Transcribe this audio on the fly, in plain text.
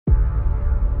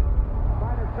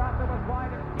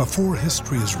Before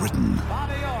history is written,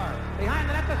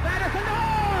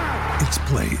 it's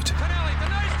played.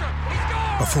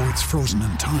 Before it's frozen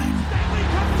in time,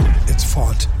 it's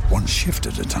fought one shift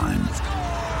at a time.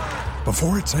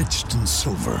 Before it's etched in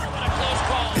silver,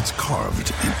 it's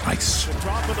carved in ice.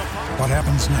 What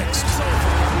happens next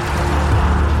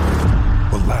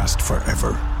will last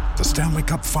forever. The Stanley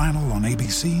Cup Final on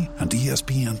ABC and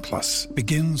ESPN Plus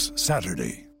begins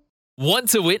Saturday. Want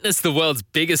to witness the world's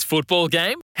biggest football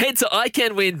game? Head to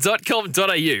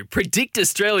iCanWin.com.au, predict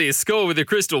Australia's score with a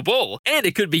crystal ball, and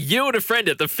it could be you and a friend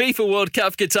at the FIFA World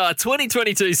Cup Qatar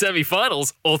 2022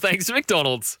 semi-finals, all thanks to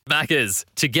McDonald's. Maccas,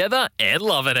 together and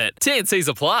loving it. TNCs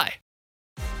apply.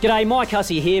 G'day, Mike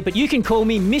Hussey here, but you can call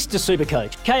me Mr.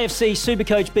 Supercoach. KFC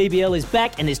Supercoach BBL is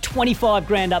back and there's 25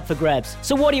 grand up for grabs.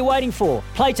 So what are you waiting for?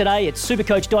 Play today at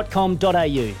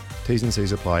supercoach.com.au. T's and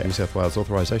C's apply. New South Wales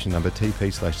authorisation number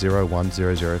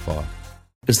TP/01005.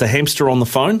 Is the hamster on the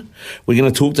phone? We're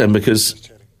going to talk to him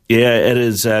because, yeah, it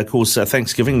is, of course,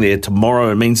 Thanksgiving there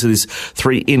tomorrow. It means there's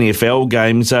 3 NFL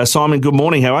games. Simon, good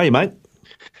morning. How are you, mate?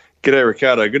 G'day,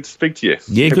 Ricardo. Good to speak to you.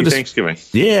 Yeah, Happy good. Thanksgiving.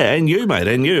 Yeah, and you, mate,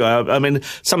 and you. I mean,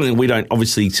 something we don't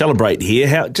obviously celebrate here.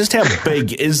 How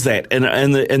big is that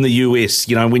in the US?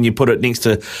 You know, when you put it next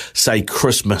to, say,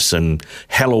 Christmas and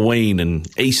Halloween and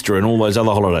Easter and all those other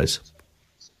holidays.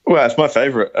 Well, it's my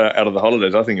favourite out of the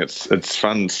holidays. I think it's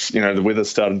fun. You know, the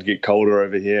weather's starting to get colder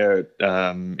over here.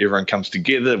 Everyone comes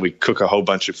together. We cook a whole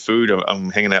bunch of food. I'm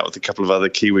hanging out with a couple of other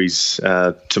Kiwis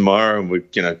tomorrow, and we're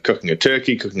cooking a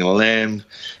turkey, cooking a lamb.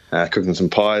 Cooking some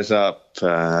pies up,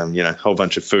 a whole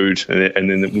bunch of food, and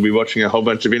then we'll be watching a whole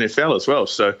bunch of NFL as well.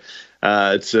 So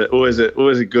it's always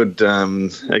a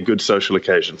good social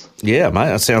occasion. Yeah, mate,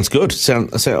 that sounds good.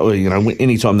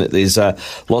 Anytime that there's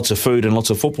lots of food and lots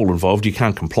of football involved, you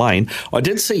can't complain. I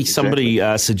did see somebody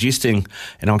suggesting,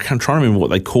 and I can't try to remember what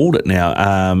they called it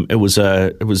now. It was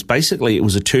a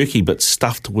turkey but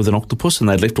stuffed with an octopus, and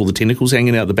they'd left all the tentacles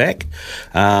hanging out the back.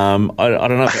 I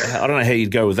don't know how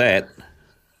you'd go with that.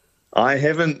 I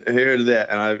haven't heard of that,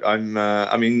 and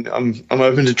I'm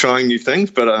open to trying new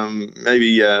things, but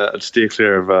maybe I'd steer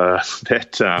clear of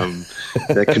that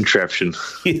contraption.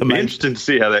 Yeah, it'd be interesting to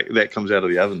see how that comes out of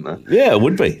the oven, though. Yeah, it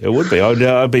would be.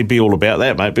 I'd be all about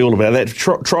that, mate. Be all about that.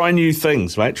 Try new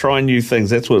things, mate. Try new things.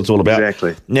 That's what it's all about.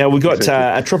 Exactly. Now we've got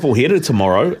a triple header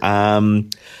tomorrow.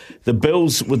 The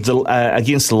Bills with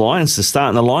against the Lions to start,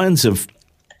 and the Lions have.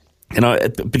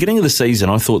 At the beginning of the season,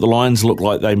 I thought the Lions looked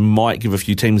like they might give a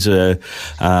few teams a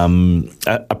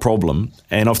problem,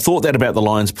 and I've thought that about the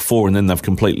Lions before, and then they've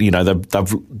completely,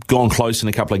 they've gone close in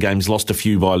a couple of games, lost a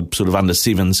few by sort of under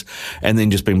sevens, and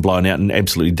then just been blown out and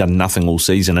absolutely done nothing all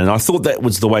season. And I thought that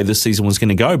was the way this season was going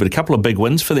to go, but a couple of big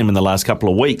wins for them in the last couple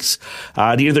of weeks.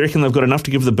 Do you reckon they've got enough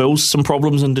to give the Bills some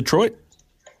problems in Detroit?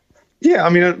 Yeah,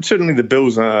 I mean, certainly the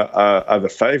Bills are the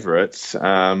favourites,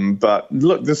 but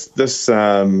look, this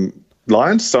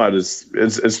Lions side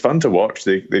is fun to watch.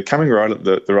 They're coming right at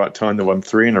the right time. They won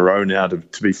 3 in a row now to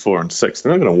be 4-6.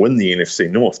 They're not going to win the NFC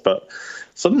North, but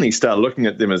suddenly you start looking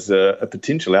at them as a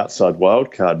potential outside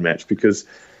wildcard match, because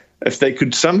if they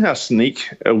could somehow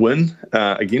sneak a win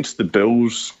against the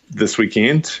Bills this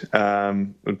weekend,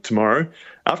 tomorrow.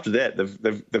 After that,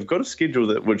 they've got a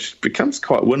schedule which becomes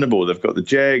quite winnable. They've got the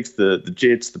Jags, the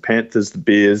Jets, the Panthers, the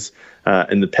Bears,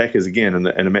 and the Packers again, and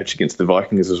a match against the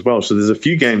Vikings as well. So there's a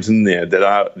few games in there that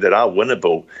are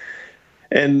winnable.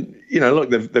 And, look,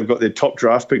 they've got their top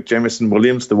draft pick, Jamison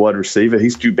Williams, the wide receiver.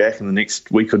 He's due back in the next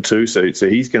week or two, so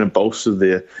he's going to bolster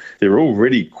their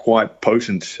already quite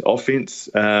potent offense.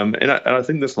 And I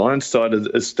think this Lions side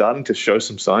is starting to show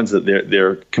some signs that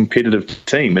they're a competitive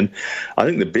team. And I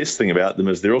think the best thing about them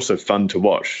is they're also fun to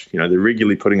watch. They're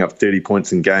regularly putting up 30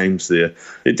 points in games. Their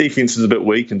defense is a bit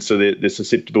weak, and so they're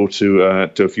susceptible to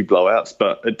a few blowouts.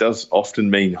 But it does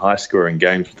often mean high-scoring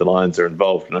games if the Lions are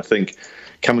involved. And I think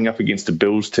coming up against a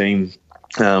Bills team,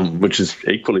 which is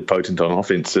equally potent on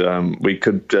offense, we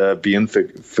could be in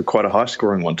for quite a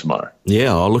high-scoring one tomorrow.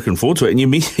 Yeah, I'm looking forward to it. And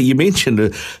you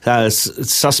mentioned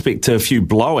suspect to a few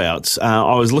blowouts.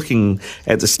 I was looking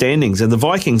at the standings, and the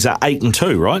Vikings are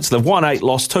 8-2, right? So they've won 8,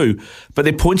 lost 2, but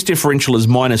their points differential is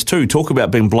 -2. Talk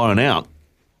about being blown out.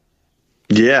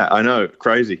 Yeah, I know.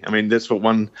 Crazy. I mean, that's what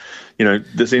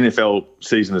this NFL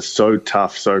season is so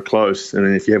tough, so close. And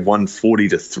then if you have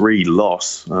 140-3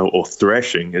 loss or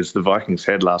thrashing, as the Vikings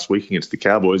had last week against the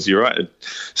Cowboys, you're right.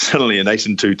 Suddenly an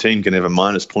 8-2 team can have a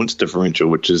minus points differential,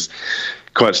 which is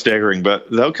quite staggering. But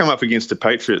they'll come up against a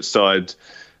Patriots side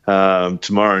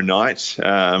tomorrow night,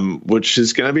 which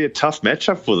is going to be a tough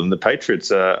matchup for them. The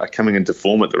Patriots are coming into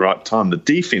form at the right time. The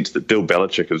defense that Bill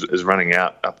Belichick is running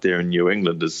out up there in New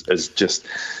England is just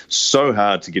so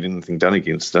hard to get anything done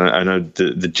against. I know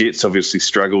the Jets obviously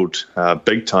struggled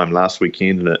big time last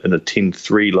weekend in a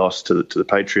 10-3 loss to the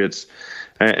Patriots.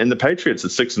 And the Patriots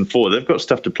at 6-4, they've got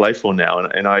stuff to play for now,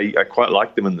 and I quite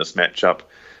like them in this matchup.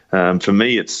 For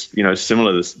me, it's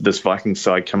similar. This Vikings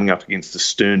side coming up against a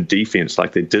stern defense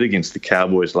like they did against the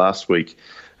Cowboys last week,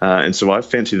 and so I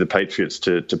fancy the Patriots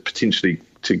to potentially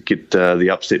to get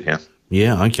the upset here.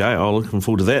 Yeah, okay. I'm looking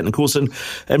forward to that. And of course, in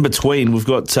between, we've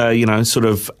got sort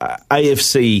of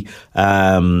AFC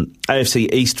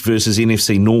East versus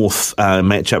NFC North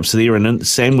matchups there, and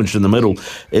sandwiched in the middle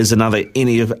is another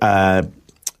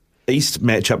East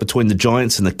matchup between the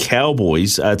Giants and the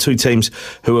Cowboys, two teams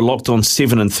who are locked on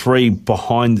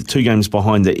 7-3 2 games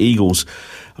behind the Eagles.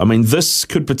 I mean, this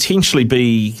could potentially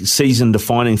be season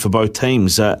defining for both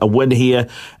teams. A win here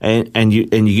and you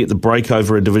get the break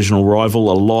over a divisional rival,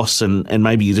 a loss, and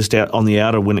maybe you're just out on the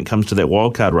outer when it comes to that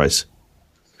wildcard race.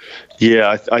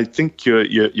 Yeah, I think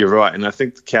you're right, and I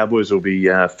think the Cowboys will be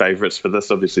favourites for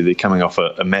this. Obviously, they're coming off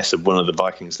a massive win of the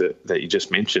Vikings that you just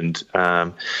mentioned.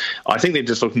 I think they're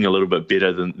just looking a little bit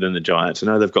better than the Giants. I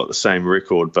know they've got the same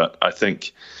record, but I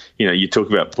think you talk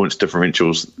about points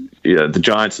differentials. The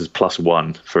Giants is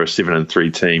 +1 for a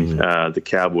 7-3 team. The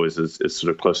Cowboys is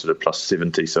sort of closer to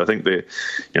 +70. So I think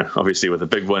they're obviously with a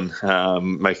big win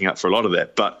making up for a lot of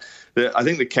that, but. I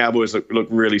think the Cowboys look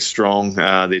really strong.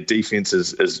 Their defense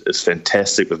is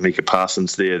fantastic with Micah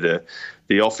Parsons there.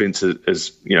 The offense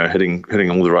is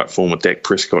hitting all the right form with Dak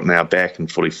Prescott now back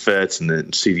and fully fit, and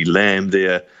then CeeDee Lamb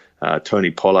there.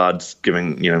 Tony Pollard's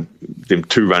giving them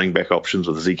 2 running back options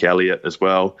with Zeke Elliott as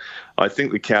well. I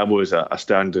think the Cowboys are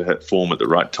starting to hit form at the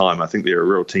right time. I think they're a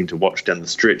real team to watch down the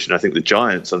stretch, and I think the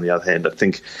Giants, on the other hand,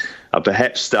 are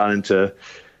perhaps starting to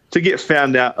get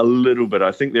found out a little bit.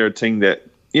 I think they're a team that.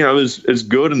 Is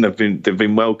good, and they've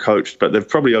been well coached, but they've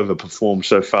probably overperformed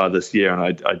so far this year.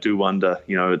 And I do wonder,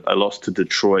 a loss to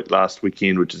Detroit last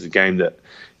weekend, which is a game that,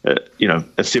 a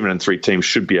 7-3 team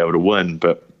should be able to win.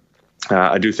 But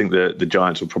I do think the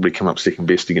Giants will probably come up second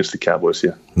best against the Cowboys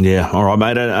here. Yeah, all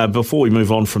right, mate. Before we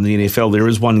move on from the NFL, there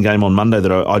is one game on Monday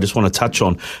that I just want to touch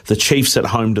on. The Chiefs at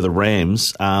home to the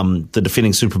Rams. The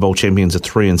defending Super Bowl champions are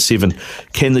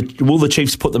 3-7. Will the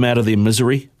Chiefs put them out of their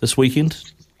misery this weekend?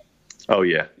 Oh,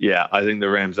 yeah. I think the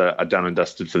Rams are done and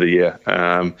dusted for the year.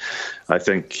 I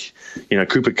think,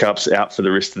 Cooper Kupp's out for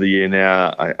the rest of the year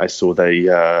now. I saw they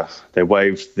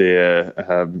waived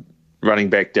their running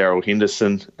back Darrell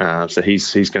Henderson, so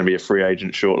he's going to be a free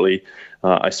agent shortly.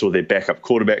 I saw their backup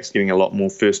quarterbacks getting a lot more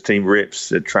first-team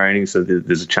reps at training, so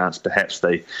there's a chance perhaps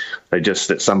they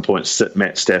just at some point sit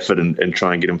Matt Stafford and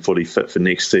try and get him fully fit for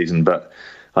next season. But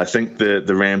I think the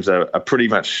Rams are pretty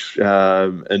much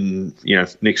in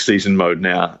next season mode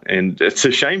now, and it's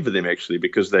a shame for them actually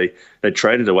because they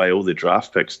traded away all their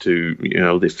draft picks to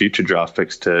their future draft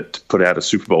picks to put out a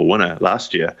Super Bowl winner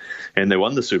last year, and they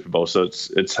won the Super Bowl. So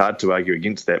it's hard to argue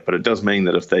against that, but it does mean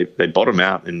that if they bottom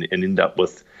out and end up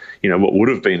with what would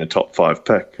have been a top 5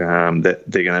 pick, that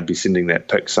they're going to be sending that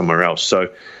pick somewhere else. So.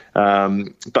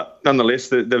 But nonetheless,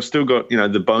 they've still got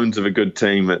the bones of a good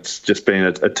team. It's just been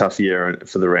a tough year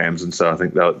for the Rams, and so I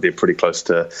think they're pretty close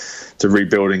to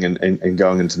rebuilding and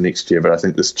going into next year. But I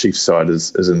think this Chiefs side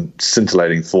is in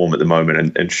scintillating form at the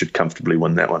moment and should comfortably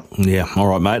win that one. Yeah, all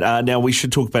right, mate. Now we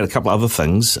should talk about a couple of other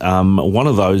things. One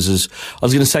of those is I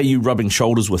was going to say you rubbing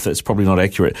shoulders with it. It's probably not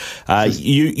accurate.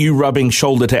 You rubbing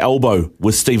shoulder to elbow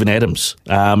with Steven Adams.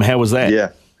 How was that?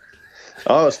 Yeah.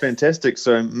 Oh, it's fantastic.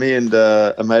 So me and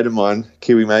a mate of mine,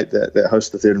 Kiwi mate that hosts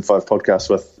the 3rd and 5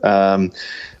 podcast with,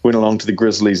 went along to the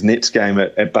Grizzlies Nets game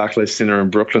at Barclays Center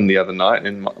in Brooklyn the other night,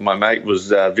 and my mate was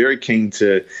very keen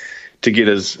to get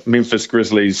his Memphis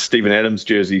Grizzlies Steven Adams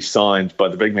jersey signed by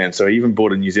the big man. So he even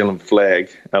bought a New Zealand flag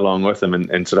along with him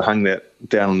and sort of hung that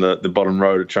down on the bottom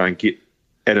row to try and get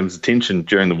Adams' attention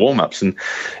during the warm-ups, and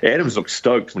Adams looked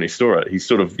stoked when he saw it. He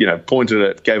sort of, pointed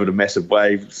it, gave it a massive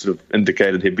wave, sort of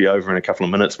indicated he'd be over in a couple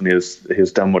of minutes when he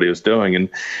was done what he was doing, and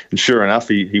sure enough,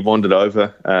 he wandered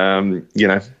over,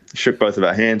 shook both of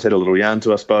our hands, had a little yarn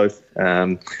to us both,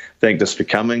 thanked us for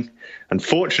coming.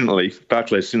 Unfortunately,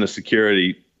 Barclays Center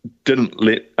security didn't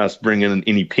let us bring in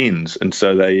any pens, and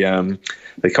so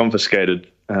they confiscated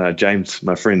James,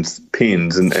 my friend's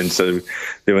pens, and so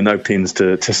there were no pens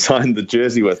to sign the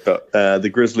jersey with. But the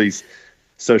Grizzlies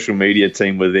social media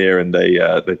team were there, and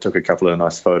they took a couple of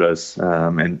nice photos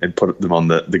and put them on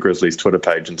the Grizzlies Twitter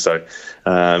page, and so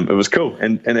it was cool.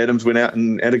 And Adams went out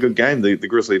and had a good game. The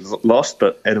Grizzlies lost,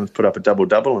 but Adams put up a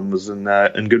double and was in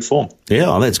good form.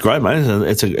 Yeah, that's great, mate.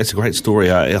 It's a great story.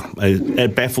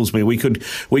 It baffles me. We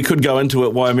could go into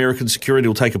it why American security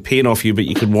will take a pen off you, but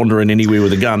you can wander in anywhere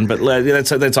with a gun. But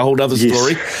that's a whole other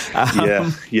story.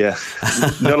 Yeah.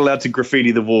 Not allowed to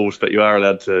graffiti the walls, but you are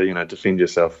allowed to defend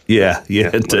yourself. Yeah,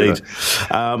 indeed.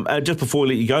 Just before we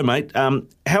let you go, mate,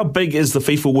 how big is the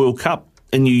FIFA World Cup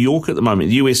in New York at the moment?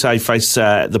 The USA face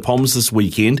the Poms this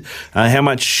weekend. How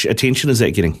much attention is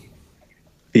that getting?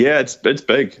 Yeah, it's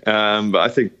big. But I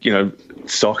think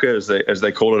soccer, as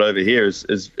they call it over here,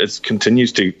 is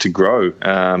continues to grow.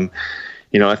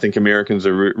 I think Americans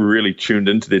are really tuned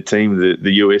into their team.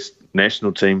 The US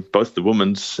national team, both the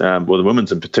women's, the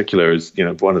women's in particular, is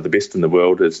one of the best in the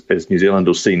world, as New Zealand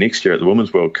will see next year at the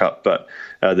Women's World Cup. But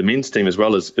the men's team as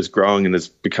well is growing and is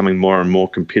becoming more and more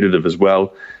competitive as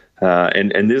well.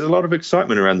 And there's a lot of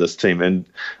excitement around this team. And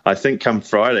I think come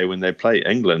Friday when they play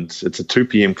England, it's a 2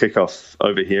 p.m. kickoff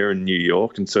over here in New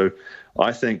York. And so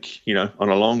I think, on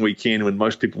a long weekend when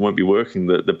most people won't be working,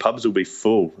 the pubs will be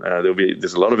full.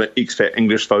 There's a lot of expat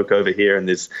English folk over here, and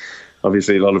there's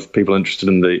obviously a lot of people interested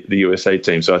in the USA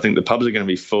team. So I think the pubs are going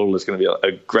to be full. There's going to be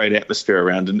a great atmosphere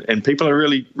around, and people are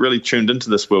really, really tuned into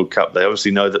this World Cup. They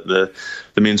obviously know that the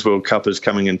Men's World Cup is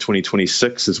coming in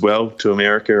 2026 as well to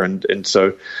America, and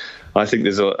so I think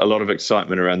there's a lot of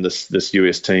excitement around this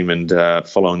US team and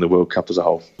following the World Cup as a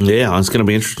whole. Yeah, it's going to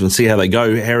be interesting to see how they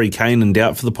go. Harry Kane in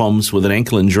doubt for the Poms with an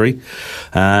ankle injury.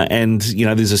 And,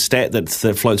 there's a stat that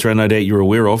floats around, no doubt you're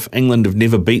aware of. England have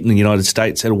never beaten the United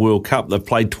States at a World Cup. They've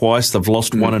played twice, they've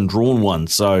lost one and drawn one.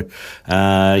 So,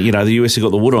 the US have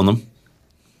got the wood on them.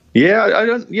 Yeah, I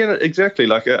don't. Yeah, exactly.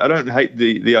 Like, I don't hate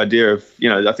the idea of.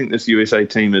 I think this USA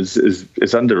team is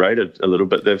underrated a little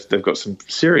bit. They've got some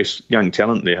serious young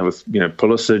talent there with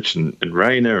Pulisic and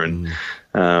Rayner and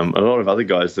a lot of other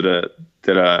guys that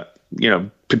are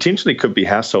potentially could be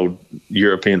household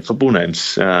European football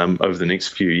names over the next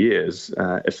few years,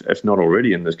 if not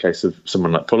already in the case of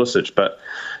someone like Pulisic. But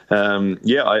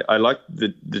I like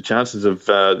the chances of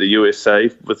the USA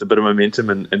with a bit of momentum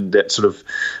and that sort of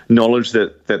knowledge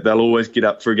that they'll always get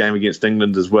up for a game against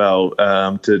England as well,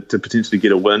 to potentially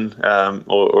get a win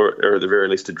or at the very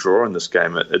least a draw in this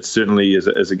game. It certainly is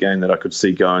a game that I could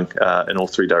see going in all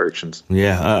three directions.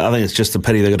 Yeah, I think it's just a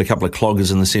pity they've got a couple of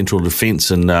cloggers in the central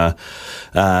defence, and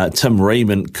Tim Ream,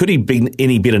 and could he be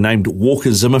any better named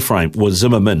Walker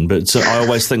Zimmerman? But I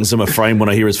always think Zimmerframe when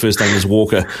I hear his first name is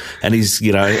Walker, and he's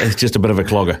it's just a bit of a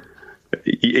clogger.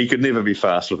 He could never be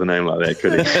fast with a name like that,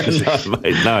 could he? No,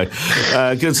 mate,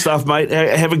 no. Good stuff, mate.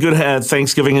 Have a good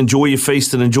Thanksgiving. Enjoy your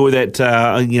feast and enjoy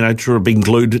that, being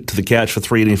glued to the couch for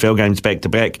 3 NFL games back to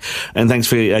back. And thanks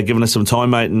for giving us some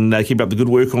time, mate, and keep up the good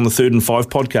work on the 3rd and 5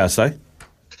 podcast, eh?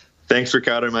 Thanks,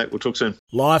 Ricardo, mate. We'll talk soon.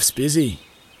 Life's busy.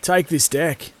 Take this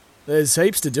deck. There's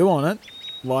heaps to do on it,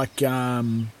 like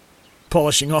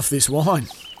polishing off this wine.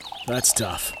 That's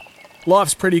tough.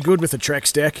 Life's pretty good with a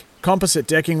Trex deck. Composite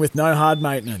decking with no hard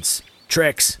maintenance.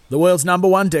 Trex, the world's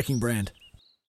 #1 decking brand.